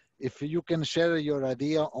 if you can share your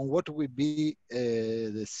idea on what would be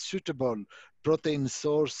the suitable protein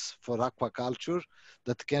source for aquaculture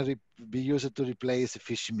that can be used to replace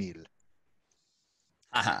fish meal.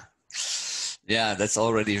 Yeah, that's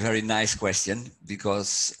already a very nice question,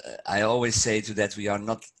 because I always say to that we are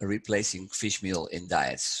not replacing fish meal in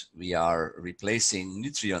diets. We are replacing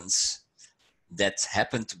nutrients that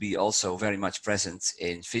happen to be also very much present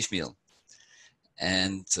in fish meal.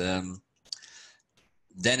 And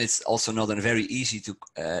then it's also not very easy to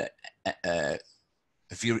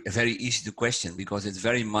question, because it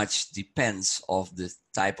very much depends of the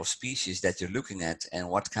type of species that you're looking at and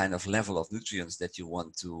what kind of level of nutrients that you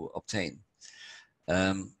want to obtain.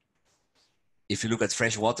 If you look at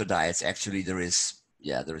freshwater diets, actually there is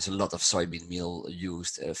a lot of soybean meal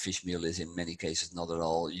used. Fish meal is in many cases not at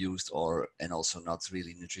all used, and also not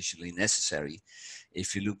really nutritionally necessary.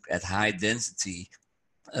 If you look at high density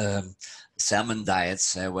salmon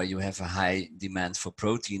diets, where you have a high demand for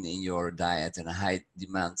protein in your diet and a high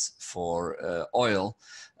demand for oil,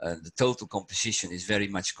 the total composition is very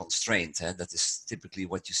much constrained. That is typically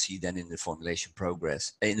what you see then in the formulation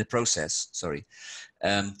process.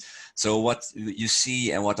 So what you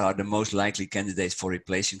see and what are the most likely candidates for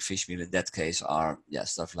replacing fish meal in that case are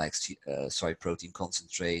stuff like soy protein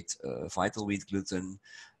concentrate, vital wheat gluten,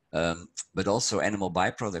 But also animal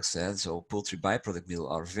byproducts, so poultry byproduct meal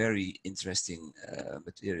are very interesting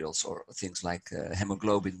materials, or things like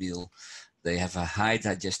hemoglobin meal. They have a high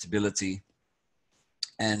digestibility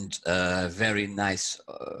and very nice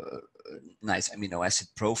amino acid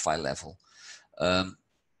profile level.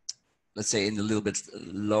 Let's say in a little bit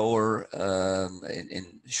lower,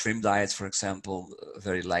 in shrimp diets, for example,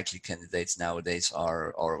 very likely candidates nowadays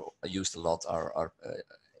are, or used a lot, are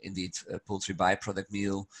indeed poultry byproduct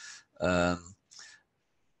meal.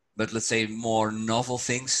 But let's say more novel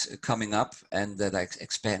things coming up and that I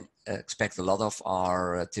expect a lot of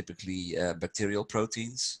are typically bacterial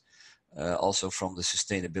proteins. Also from the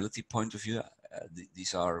sustainability point of view,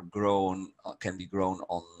 these are grown, can be grown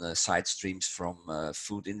on side streams from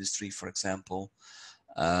food industry, for example.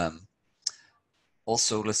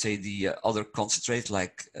 Also, let's say the other concentrate,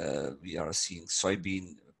 like we are seeing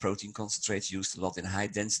soybean protein concentrates used a lot in high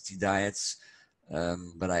density diets.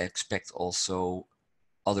 But I expect also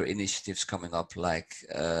other initiatives coming up, like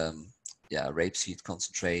rapeseed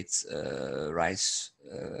concentrates, rice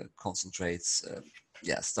concentrates,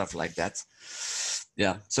 stuff like that.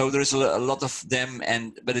 Yeah, so there's a lot of them,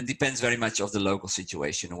 but it depends very much of the local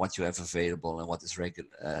situation and what you have available and what is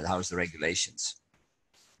how is the regulations.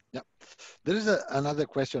 Yeah, there is another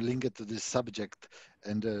question linked to this subject,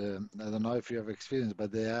 and I don't know if you have experience,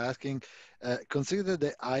 but they are asking, consider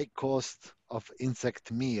the high cost of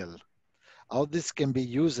insect meal, how this can be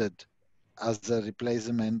used as a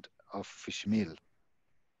replacement of fish meal.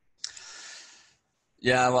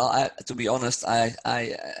 Yeah, well, to be honest, I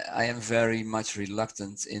am very much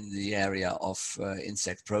reluctant in the area of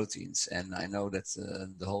insect proteins, and I know that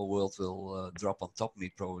the whole world will drop on top of me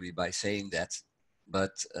probably by saying that.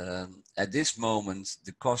 But at this moment,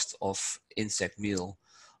 the cost of insect meal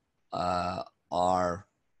are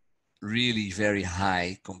really very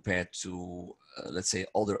high compared to, let's say,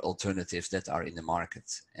 other alternatives that are in the market.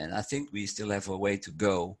 And I think we still have a way to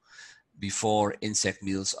go before insect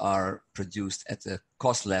meals are produced at the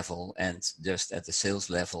cost level and just at the sales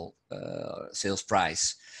level, sales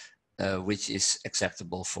price, which is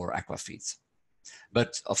acceptable for aqua feeds.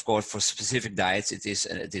 But of course, for specific diets, it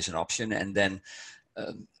is an option. And then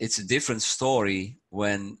it's a different story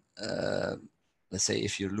when, let's say,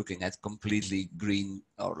 if you're looking at completely green,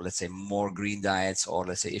 or let's say more green diets, or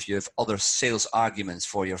let's say if you have other sales arguments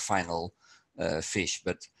for your final fish.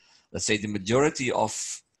 But let's say the majority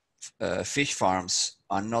of fish farms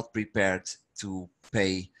are not prepared to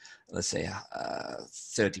pay, let's say,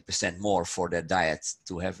 30% more for their diet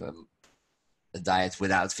to have a diet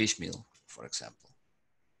without fish meal, for example.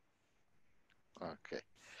 Okay.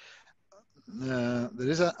 There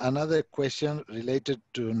is another question related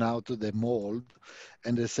to the mold,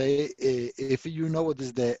 and they say if you know what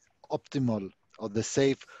is the optimal or the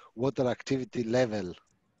safe water activity level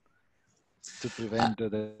to prevent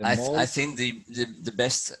the mold. I think the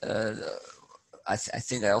best. I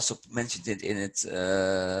think I also mentioned it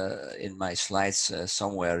in my slides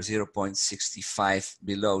somewhere. 0.65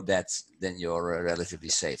 below that, then you're relatively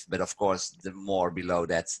safe. But of course, the more below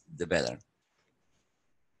that, the better.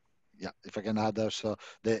 Yeah, if I can add also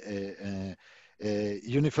the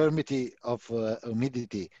uniformity of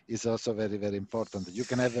humidity is also very, very important. You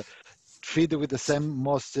can have feed with the same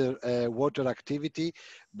moisture water activity,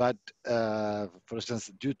 but for instance,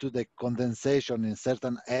 due to the condensation in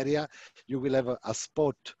certain area, you will have a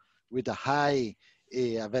spot with a high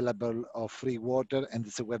available of free water, and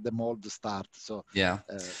this is where the mold starts. So yeah,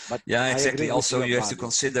 but yeah, I exactly. agree Also, you have to value.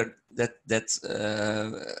 consider that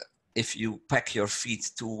if you pack your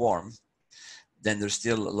feet too warm, then there's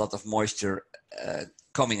still a lot of moisture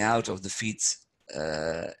coming out of the feet,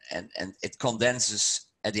 and it condenses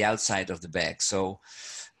at the outside of the bag. So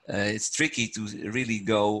it's tricky to really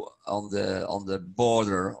go on the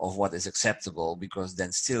border of what is acceptable, because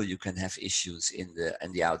then still you can have issues in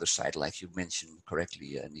the outer side, like you mentioned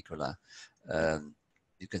correctly, Nicola.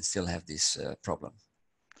 You can still have this problem.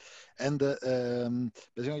 And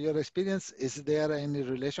based on your experience, is there any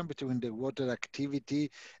relation between the water activity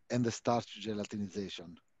and the starch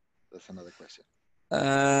gelatinization? That's another question.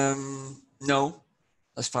 No,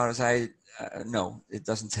 as far as no, it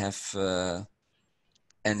doesn't have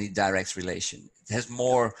any direct relation. It has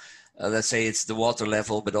more, let's say, it's the water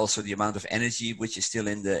level, but also the amount of energy which is still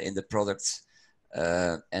in the product,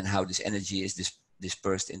 and how this energy is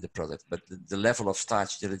dispersed in the product. But the level of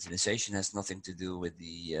starch gelatinization has nothing to do with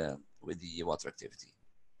the water activity.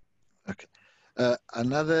 Okay.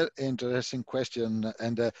 Another interesting question,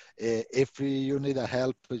 and if you need a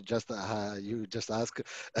help, you just ask.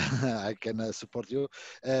 I can support you.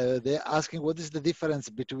 They're asking what is the difference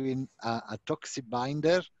between a toxic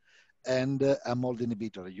binder and a mold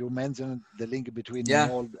inhibitor. You mentioned the link between Yeah,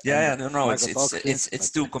 mold and yeah, no, mycotoxins. it's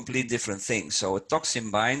two complete different things. So a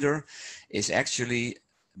toxin binder is actually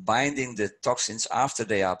binding the toxins after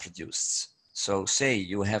they are produced. So say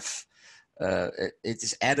you have, it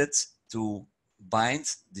is added to bind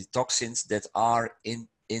the toxins that are in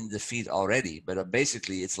the feed already, but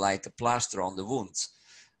basically it's like a plaster on the wound.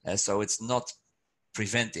 So it's not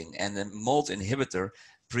preventing, and the mold inhibitor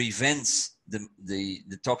prevents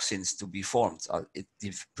the toxins to be formed.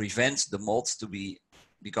 It prevents the molds to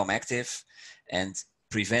become active and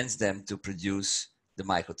prevents them to produce the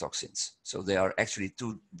mycotoxins. So they are actually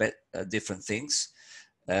two different things.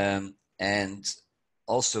 And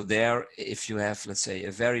also there, if you have, let's say,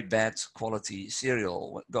 a very bad quality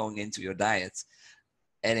cereal going into your diet,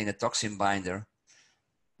 adding a toxin binder,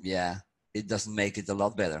 yeah, it doesn't make it a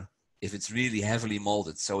lot better if it's really heavily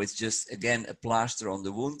molded. So it's just, again, a plaster on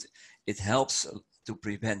the wound. It helps to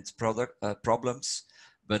prevent problems,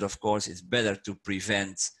 but of course it's better to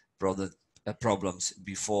prevent problems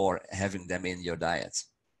before having them in your diet.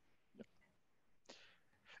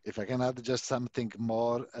 If I can add just something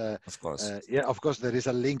more, Of course. yeah, of course, there is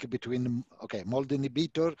a link between, okay, mold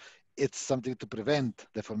inhibitor, it's something to prevent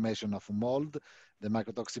the formation of mold. The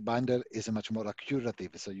mycotoxin binder is much more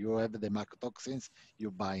curative. So you have the mycotoxins, you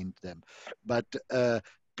bind them. But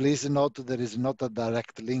please note there is not a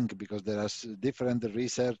direct link because there are different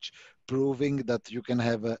research proving that you can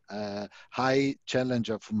have a high challenge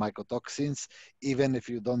of mycotoxins, even if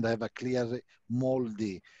you don't have a clear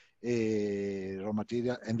moldy raw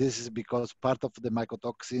material, and this is because part of the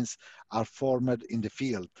mycotoxins are formed in the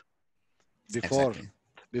field before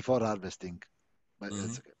Exactly. harvesting. But Mm-hmm.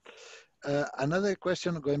 it's okay. Another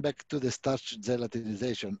question going back to the starch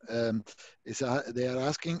gelatinization is they are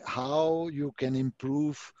asking how you can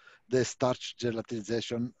improve the starch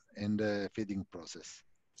gelatinization in the feeding process.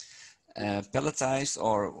 Pelletized,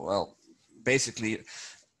 or well, basically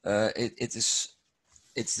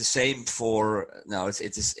it's the same for no,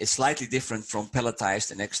 it's slightly different from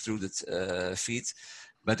pelletized and extruded feed,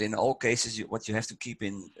 but in all cases, what you have to keep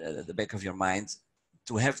in the back of your mind,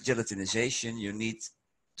 to have gelatinization, you need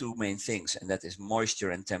two main things, and that is moisture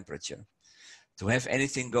and temperature. To have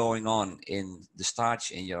anything going on in the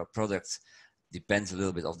starch in your product depends a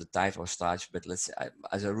little bit of the type of starch, but let's say,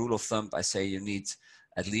 as a rule of thumb, I say you need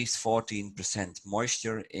at least 14%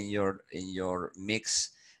 moisture in your mix,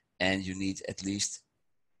 and you need at least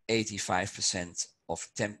 85% of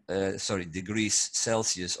degrees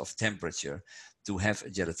Celsius of temperature to have a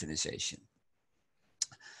gelatinization.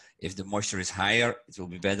 If the moisture is higher, it will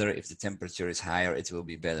be better. If the temperature is higher, it will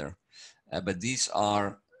be better. But these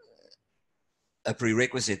are a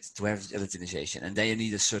prerequisite to have gelatinization, and then you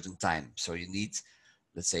need a certain time. So you need,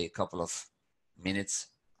 let's say, a couple of minutes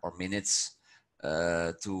or minutes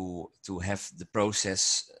to have the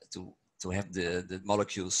process to have the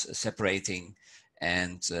molecules separating,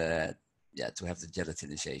 and yeah, to have the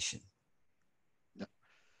gelatinization.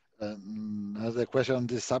 Another question on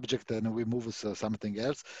this subject, and we move to something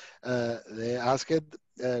else. They asked,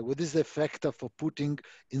 what is the effect of putting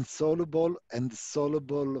insoluble and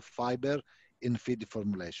soluble fiber in feed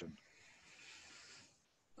formulation?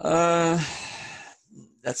 That's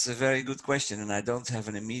a very good question, and I don't have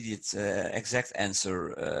an immediate exact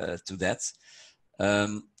answer to that.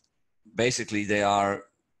 Basically, they are,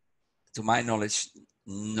 to my knowledge,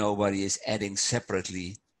 nobody is adding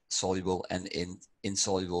separately soluble and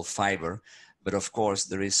insoluble fiber, but of course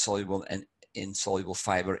there is soluble and insoluble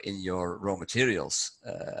fiber in your raw materials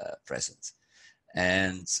present,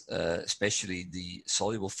 and especially the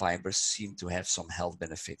soluble fibers seem to have some health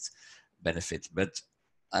benefit. But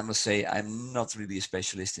I must say I'm not really a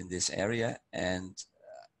specialist in this area, and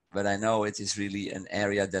but I know it is really an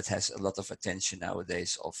area that has a lot of attention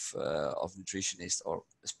nowadays of nutritionists, or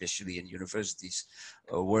especially in universities.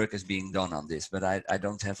 Work is being done on this, but I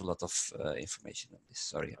don't have a lot of information on this.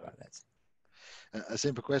 Sorry about that. A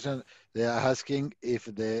simple question. They are asking if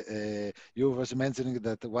you was mentioning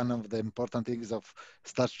that one of the important things of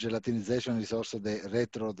starch gelatinization is also the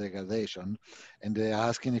retrodegradation, and they are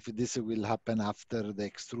asking if this will happen after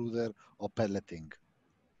the extruder or pelleting.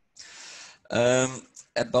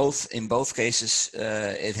 In both cases,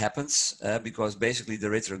 it happens because basically the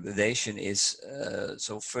retrogradation is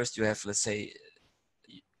so first you have, let's say,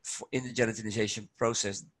 in the gelatinization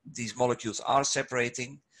process, these molecules are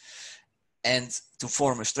separating, and to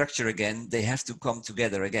form a structure again, they have to come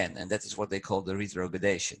together again, and that is what they call the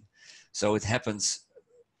retrogradation. So it happens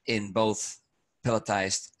in both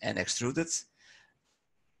pelletized and extruded,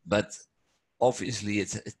 but obviously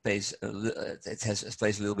it plays it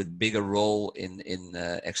plays a little bit bigger role in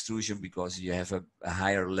extrusion, because you have a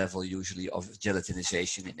higher level usually of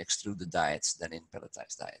gelatinization in extruded diets than in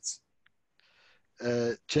pelletized diets.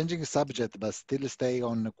 Changing subject, but still stay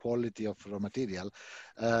on the quality of raw material.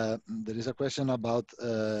 There is a question about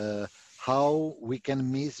how we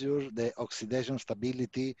can measure the oxidation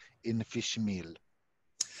stability in fish meal.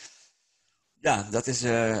 Yeah, that is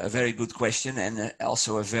a very good question, and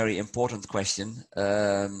also a very important question.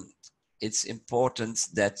 It's important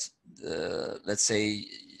that, let's say,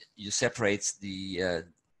 you separate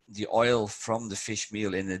the oil from the fish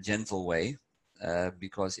meal in a gentle way,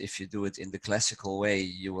 because if you do it in the classical way,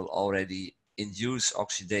 you will already induce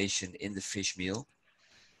oxidation in the fish meal.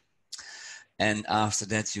 And after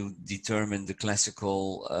that, you determine the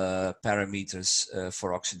classical parameters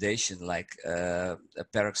for oxidation, like a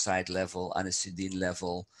peroxide level, anisidine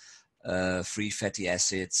level, free fatty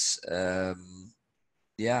acids.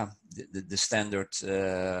 Yeah, the standard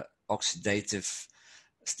oxidative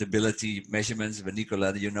stability measurements. But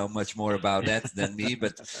Nicola, you know much more about that than me.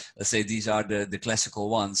 But let's say these are the classical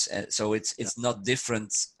ones. So it's not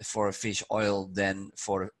different for a fish oil than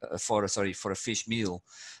for a fish meal.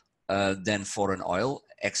 Than for an oil,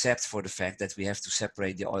 except for the fact that we have to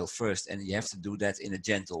separate the oil first, and you have to do that in a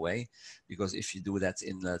gentle way, because if you do that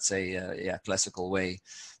in, let's say, classical way,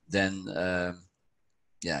 then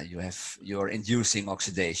you're inducing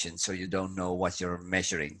oxidation, so you don't know what you're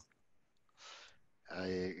measuring. I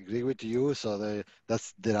agree with you. So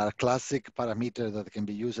there are classic parameters that can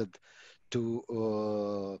be used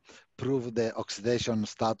to prove the oxidation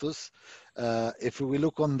status. If we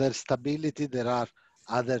look on their stability, there are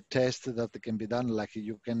other tests that can be done, like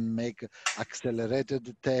you can make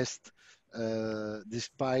accelerated test.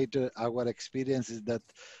 Despite our experiences that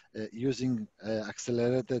using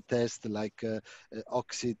accelerated test like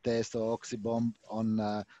oxy test or oxy bomb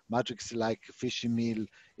on matrix like fish meal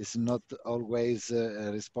is not always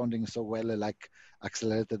responding so well like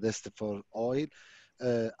accelerated test for oil.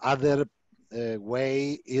 Other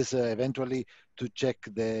way is eventually to check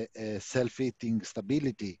the self-eating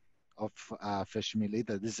stability of fish meal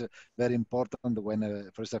eater. This is very important when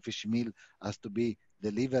first a fish meal has to be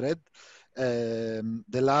delivered. The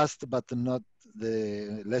last but not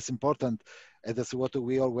the less important, and that's what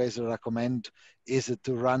we always recommend, is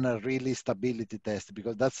to run a really stability test,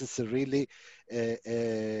 because that's really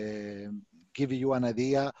give you an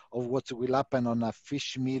idea of what will happen on a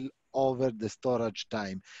fish meal over the storage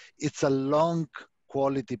time. It's a long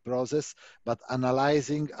quality process, but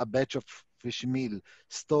analyzing a batch of fish meal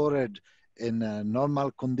stored in a normal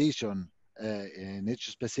condition in each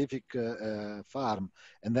specific farm,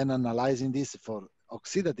 and then analyzing this for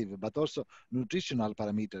oxidative but also nutritional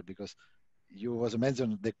parameter, because you was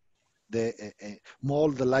mentioned the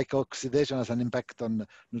mold like oxidation has an impact on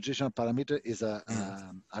nutritional parameter is a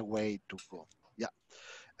way to go. Yeah.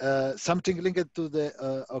 Something linked to the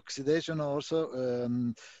oxidation also,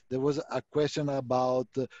 there was a question about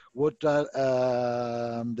what are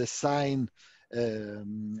the sign.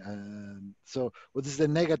 So what is the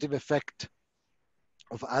negative effect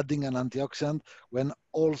of adding an antioxidant when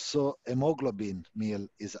also hemoglobin meal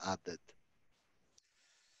is added?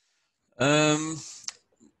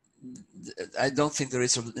 I don't think there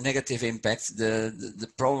is a negative impact. The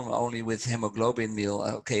problem only with hemoglobin meal,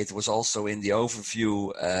 okay, it was also in the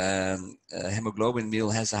overview, hemoglobin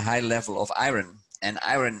meal has a high level of iron, and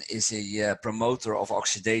iron is a promoter of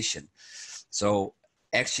oxidation. So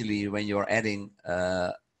actually, when you're adding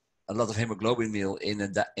a lot of hemoglobin meal in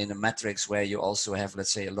a matrix where you also have,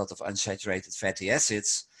 let's say, a lot of unsaturated fatty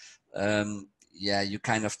acids, you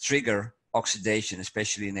kind of trigger oxidation,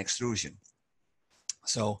 especially in extrusion.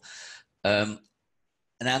 So an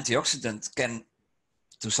antioxidant can,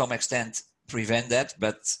 to some extent, prevent that,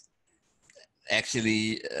 but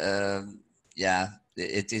actually,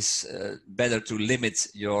 it is better to limit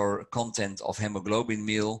your content of hemoglobin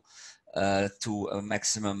meal to a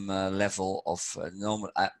maximum level of normal.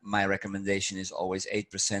 My recommendation is always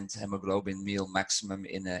 8% hemoglobin meal maximum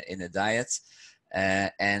in a diet,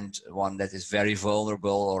 and one that is very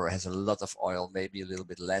vulnerable or has a lot of oil, maybe a little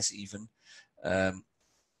bit less even.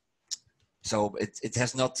 So it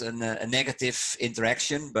has not a negative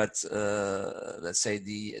interaction, but let's say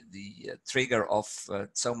the trigger of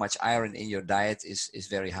so much iron in your diet is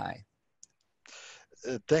very high.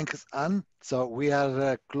 Thanks, Anne. So we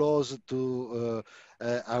are close to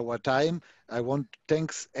our time. I want to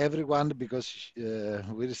thanks everyone, because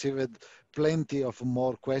we received plenty of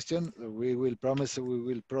more questions. We will promise we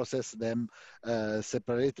will process them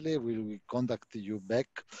separately. We will contact you back.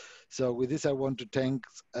 So with this, I want to thank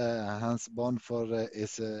Hans Boon for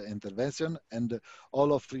his intervention and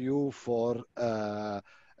all of you for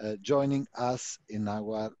joining us in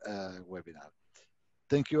our webinar.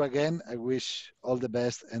 Thank you again. I wish all the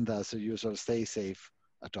best, and as usual, stay safe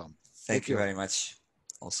at home. Thank you very much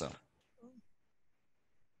also.